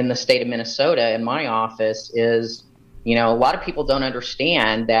in the state of Minnesota. In my office is, a lot of people don't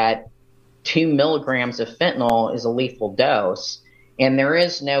understand that 2 milligrams of fentanyl is a lethal dose, and there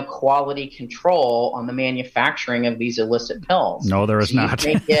is no quality control on the manufacturing of these illicit pills. No, there is not.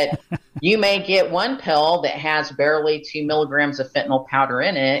 You may get one pill that has barely 2 milligrams of fentanyl powder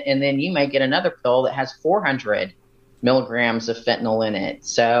in it, and then you may get another pill that has 400 milligrams of fentanyl in it.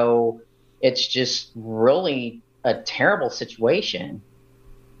 So it's just really a terrible situation.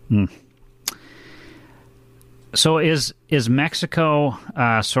 Hmm. So is Mexico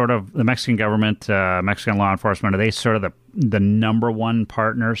sort of the Mexican government, Mexican law enforcement, are they sort of the number one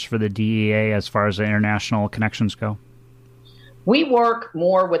partners for the DEA as far as the international connections go? We work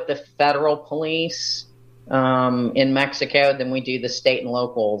more with the federal police in Mexico than we do the state and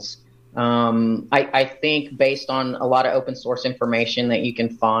locals. I think based on a lot of open source information that you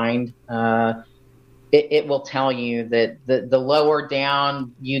can find, it will tell you that the lower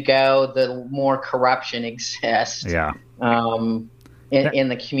down you go, the more corruption exists. Yeah. in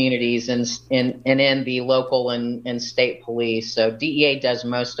the communities and in the local and state police. So DEA does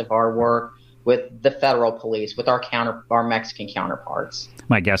most of our work with the federal police, with our Mexican counterparts.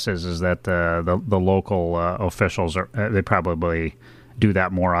 My guess is that the local officials they probably do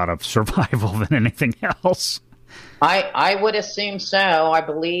that more out of survival than anything else. I would assume so. I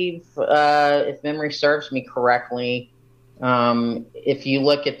believe, if memory serves me correctly, if you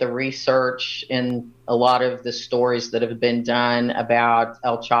look at the research and a lot of the stories that have been done about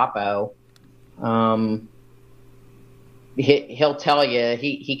El Chapo, he'll tell you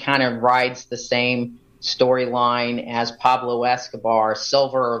he kind of rides the same storyline as Pablo Escobar,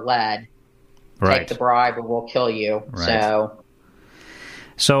 silver or lead. Right. Take the bribe or we'll kill you. Right.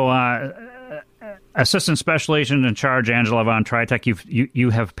 So Assistant Special Agent in Charge Angela Von Tritech, you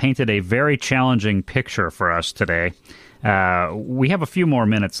have painted a very challenging picture for us today. We have a few more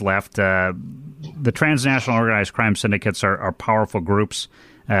minutes left. The transnational organized crime syndicates are powerful groups.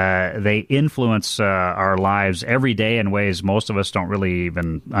 They influence our lives every day in ways most of us don't really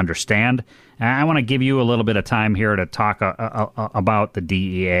even understand. I want to give you a little bit of time here to talk about the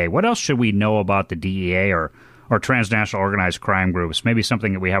DEA. What else should we know about the DEA or transnational organized crime groups? Maybe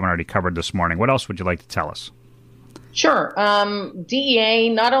something that we haven't already covered this morning. What else would you like to tell us? Sure. DEA,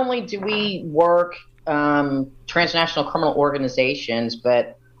 not only do we work transnational criminal organizations,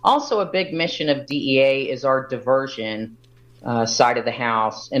 but also a big mission of DEA is our diversion side of the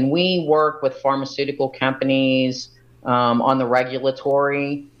house. And we work with pharmaceutical companies on the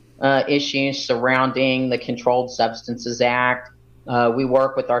regulatory issues surrounding the Controlled Substances Act. We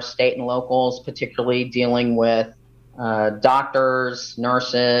work with our state and locals, particularly dealing with doctors,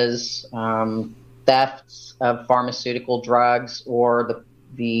 nurses, thefts of pharmaceutical drugs, or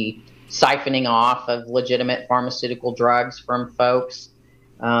the siphoning off of legitimate pharmaceutical drugs from folks.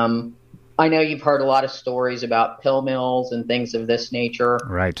 I know you've heard a lot of stories about pill mills and things of this nature,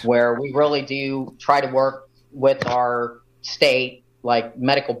 right, where we really do try to work with our state, like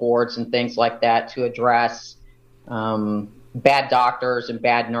medical boards and things like that, to address bad doctors and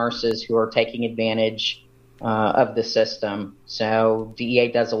bad nurses who are taking advantage of the system. So DEA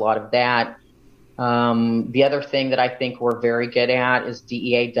does a lot of that. The other thing that I think we're very good at is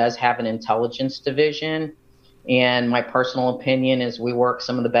DEA does have an intelligence division. And my personal opinion is we work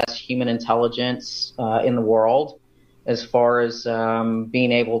some of the best human intelligence in the world as far as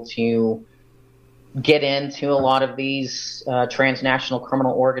being able to get into a lot of these transnational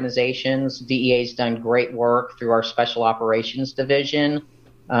criminal organizations. DEA's done great work through our Special Operations Division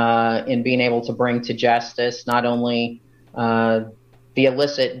in being able to bring to justice not only the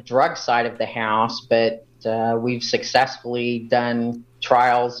illicit drug side of the house, but we've successfully done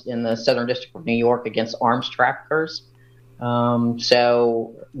trials in the Southern District of New York against arms traffickers.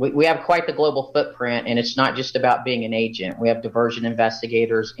 So we have quite the global footprint, and it's not just about being an agent. We have diversion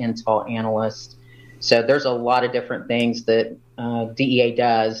investigators, intel analysts. So there's a lot of different things that DEA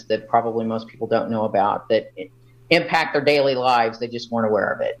does that probably most people don't know about that impact their daily lives. They just weren't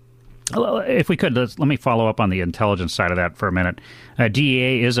aware of it. If we could, let me follow up on the intelligence side of that for a minute.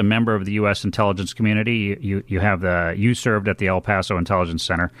 DEA is a member of the U.S. intelligence community. You served at the El Paso Intelligence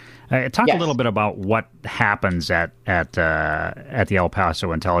Center. Talk Yes. a little bit about what happens at the El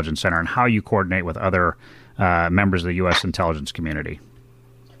Paso Intelligence Center and how you coordinate with other members of the U.S. intelligence community.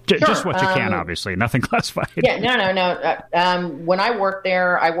 Sure. Just what you can, obviously. Nothing classified. Yeah, no. When I worked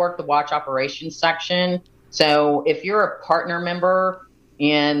there, I worked the watch operations section. So if you're a partner member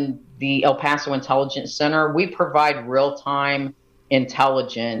in the El Paso Intelligence Center, we provide real-time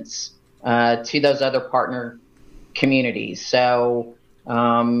intelligence to those other partner communities. So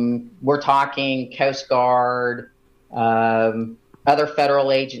we're talking Coast Guard, other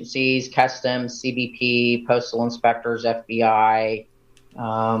federal agencies, Customs, CBP, Postal Inspectors, FBI.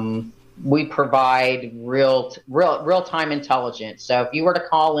 We provide real-time intelligence. So if you were to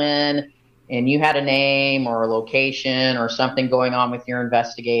call in and you had a name or a location or something going on with your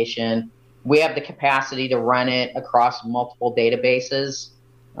investigation, we have the capacity to run it across multiple databases.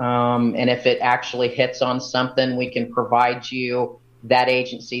 And if it actually hits on something, we can provide you that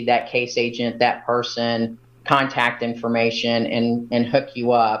agency, that case agent, that person, contact information, and hook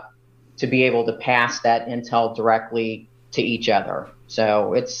you up to be able to pass that intel directly to each other.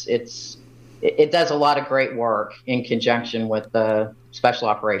 So it does a lot of great work in conjunction with the Special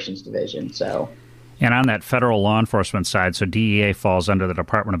Operations Division. So, and on that federal law enforcement side, so DEA falls under the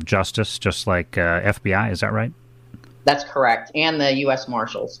Department of Justice, just like FBI. Is that right? That's correct, and the U.S.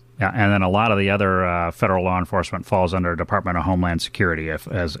 Marshals. Yeah, and then a lot of the other federal law enforcement falls under Department of Homeland Security, if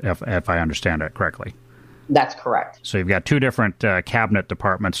I understand it correctly. That's correct. So you've got two different cabinet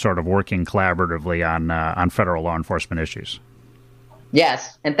departments sort of working collaboratively on federal law enforcement issues.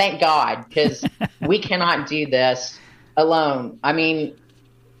 Yes, and thank God, because we cannot do this alone. I mean,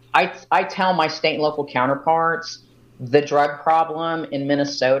 I tell my state and local counterparts the drug problem in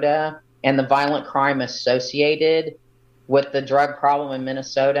Minnesota and the violent crime associated with the drug problem in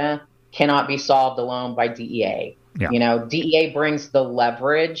Minnesota cannot be solved alone by DEA. Yeah. You know, DEA brings the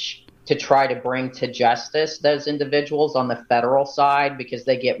leverage to try to bring to justice those individuals on the federal side because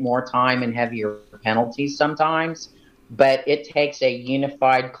they get more time and heavier penalties sometimes. But it takes a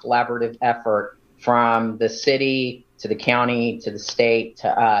unified collaborative effort from the city to the county to the state to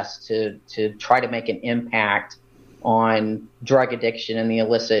us to try to make an impact on drug addiction and the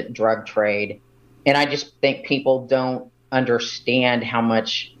illicit drug trade. And I just think people don't understand how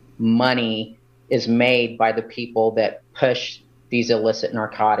much money is made by the people that push these illicit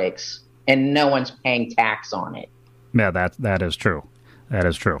narcotics, and no one's paying tax on it. Yeah, that is true. That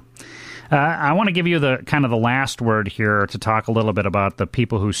is true. I want to give you the kind of the last word here to talk a little bit about the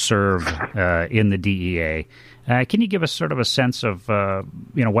people who serve in the DEA. Can you give us sort of a sense of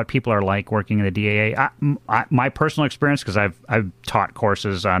what people are like working in the DEA? My personal experience, because I've taught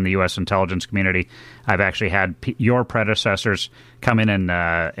courses on the U.S. intelligence community, I've actually had your predecessors come in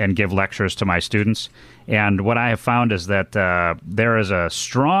and give lectures to my students. And what I have found is that there is a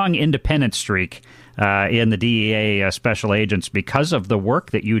strong independent streak in the DEA special agents because of the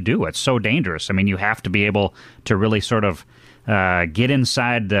work that you do. It's so dangerous. I mean, you have to be able to really sort of get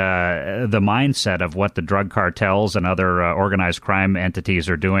inside the mindset of what the drug cartels and other organized crime entities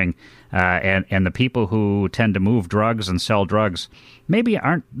are doing. And the people who tend to move drugs and sell drugs maybe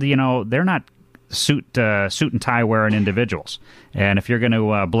aren't, they're not suit and tie wearing individuals. And if you're going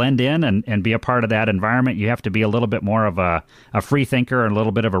to blend in and be a part of that environment, you have to be a little bit more of a free thinker and a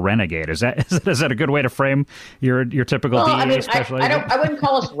little bit of a renegade. Is that a good way to frame your typical DEA special agent? I wouldn't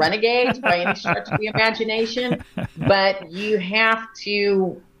call us renegades by any stretch of the imagination, but you have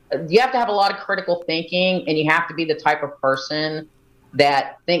to have a lot of critical thinking, and you have to be the type of person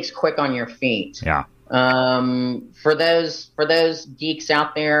that thinks quick on your feet. Yeah. For those geeks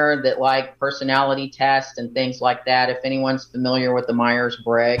out there that like personality tests and things like that, if anyone's familiar with the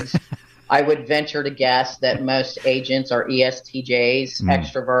Myers-Briggs, I would venture to guess that most agents are ESTJs,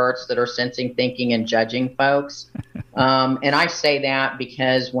 extroverts that are sensing, thinking, and judging folks. And I say that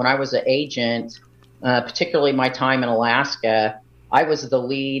because when I was an agent, particularly my time in Alaska, I was the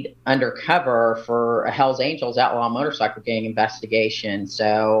lead undercover for a Hells Angels outlaw motorcycle gang investigation.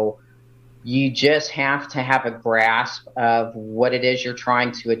 So you just have to have a grasp of what it is you're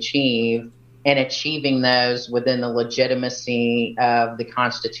trying to achieve and achieving those within the legitimacy of the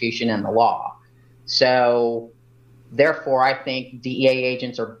Constitution and the law. So therefore, I think DEA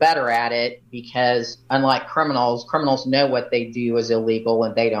agents are better at it because unlike criminals know what they do is illegal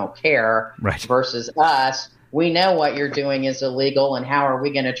and they don't care. Right. Versus us, we know what you're doing is illegal, and how are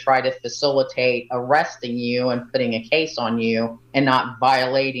we going to try to facilitate arresting you and putting a case on you and not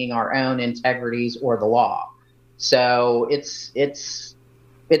violating our own integrities or the law? So it's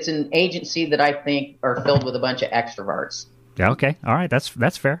an agency that I think are filled with a bunch of extroverts. Okay. All right. That's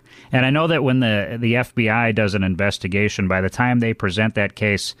fair. And I know that when the FBI does an investigation, by the time they present that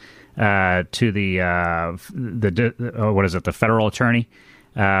case to the federal attorney,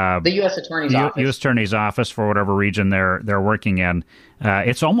 the U.S. Attorney's Office. U.S. Attorney's Office for whatever region they're working in.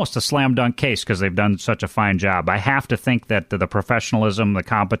 It's almost a slam dunk case because they've done such a fine job. I have to think that the professionalism, the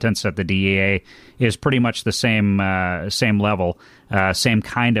competence at the DEA is pretty much the same level, same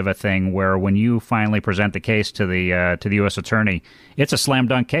kind of a thing. Where when you finally present the case to the U.S. Attorney, it's a slam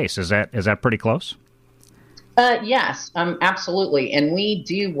dunk case. Is that pretty close? Yes, absolutely. And we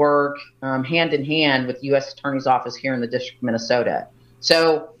do work hand in hand with the U.S. Attorney's Office here in the District of Minnesota.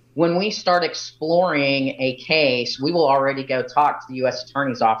 So when we start exploring a case, we will already go talk to the U.S.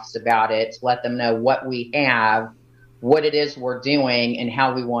 Attorney's Office about it, to let them know what we have, what it is we're doing, and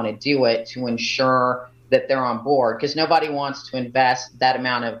how we want to do it to ensure that they're on board. Because nobody wants to invest that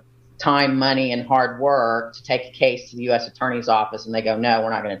amount of time, money, and hard work to take a case to the U.S. Attorney's Office and they go, no,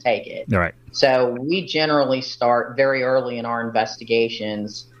 we're not going to take it. All right. So we generally start very early in our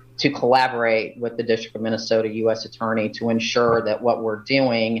investigations to collaborate with the District of Minnesota U.S. Attorney to ensure that what we're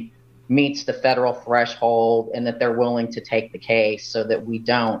doing meets the federal threshold and that they're willing to take the case so that we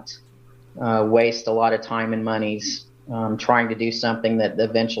don't waste a lot of time and monies trying to do something that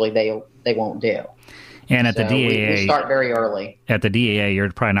eventually they won't do. And at the DEA, we start very early. At the DEA,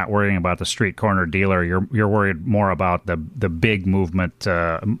 you're probably not worrying about the street corner dealer. You're worried more about the big movement,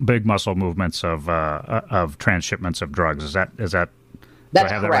 big muscle movements of transshipments of drugs. Is that?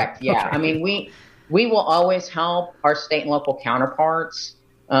 That's correct. Right? Yeah. Okay. I mean, we will always help our state and local counterparts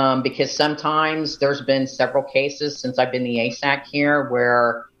because sometimes there's been several cases since I've been the ASAC here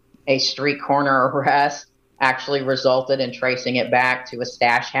where a street corner arrest actually resulted in tracing it back to a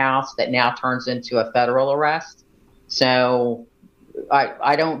stash house that now turns into a federal arrest. So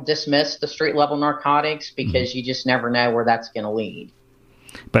I don't dismiss the street level narcotics because you just never know where that's going to lead.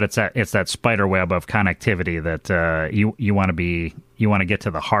 But it's that spider web of connectivity that you want to get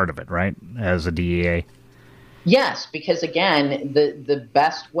to the heart of it, right? As a DEA. Yes, because again, the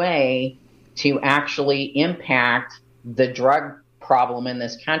best way to actually impact the drug problem in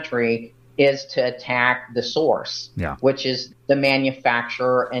this country is to attack the source, which is the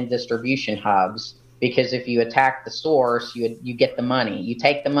manufacturer and distribution hubs. Because if you attack the source, you get the money. You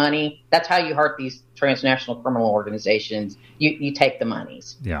take the money. That's how you hurt these transnational criminal organizations. You take the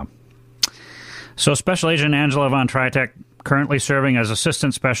monies. Yeah. So Special Agent Angela Von Trytek, currently serving as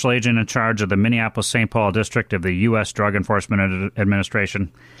Assistant Special Agent in charge of the Minneapolis-St. Paul District of the U.S. Drug Enforcement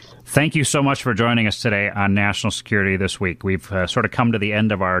Administration. Thank you so much for joining us today on National Security This Week. We've sort of come to the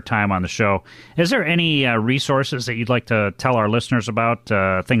end of our time on the show. Is there any resources that you'd like to tell our listeners about,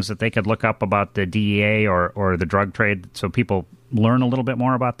 things that they could look up about the DEA or the drug trade so people learn a little bit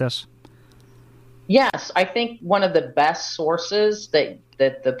more about this? Yes, I think one of the best sources that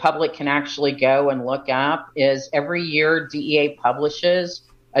the public can actually go and look up is every year DEA publishes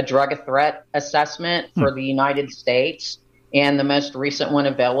a drug threat assessment for the United States. And the most recent one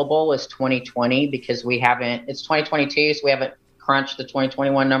available is 2020 because it's 2022, so we haven't crunched the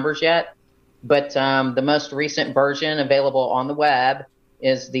 2021 numbers yet. But the most recent version available on the web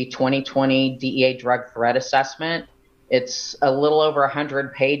is the 2020 DEA Drug Threat Assessment. It's a little over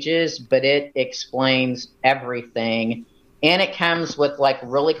 100 pages, but it explains everything. And it comes with like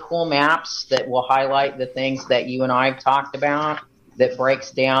really cool maps that will highlight the things that you and I have talked about, that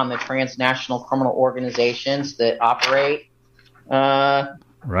breaks down the transnational criminal organizations that operate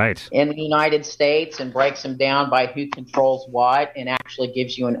in the United States and breaks them down by who controls what and actually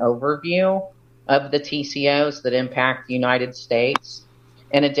gives you an overview of the TCOs that impact the United States.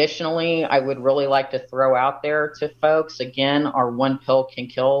 And additionally, I would really like to throw out there to folks, again, our One Pill Can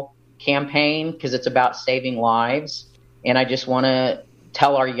Kill campaign, because it's about saving lives. And I just want to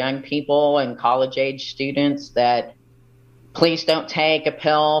tell our young people and college-age students that please don't take a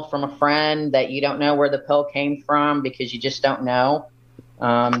pill from a friend that you don't know where the pill came from because you just don't know.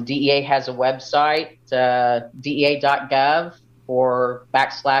 DEA has a website, dea.gov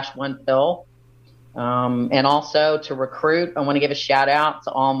 /1pill. And also to recruit, I want to give a shout out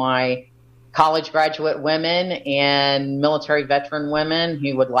to all my college graduate women and military veteran women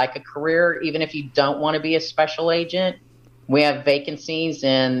who would like a career, even if you don't want to be a special agent. We have vacancies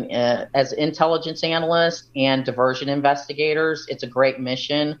as intelligence analysts and diversion investigators. It's a great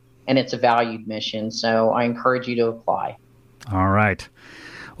mission, and it's a valued mission. So I encourage you to apply. All right.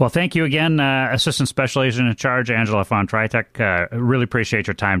 Well, thank you again, Assistant Special Agent in Charge, Angela Von Trytek. Really appreciate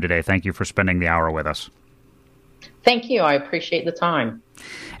your time today. Thank you for spending the hour with us. Thank you. I appreciate the time.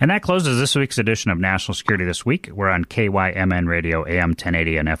 And that closes this week's edition of National Security This Week. We're on KYMN Radio, AM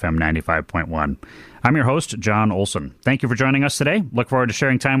 1080 and FM 95.1. I'm your host, John Olson. Thank you for joining us today. Look forward to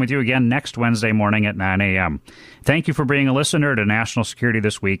sharing time with you again next Wednesday morning at 9 a.m. Thank you for being a listener to National Security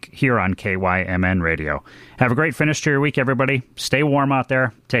This Week here on KYMN Radio. Have a great finish to your week, everybody. Stay warm out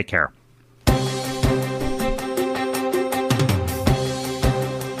there. Take care.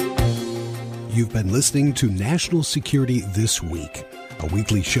 You've been listening to National Security This Week, a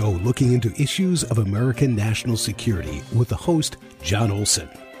weekly show looking into issues of American national security with the host, John Olson.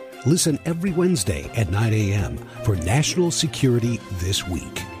 Listen every Wednesday at 9 a.m. for National Security This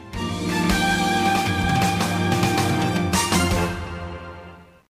Week.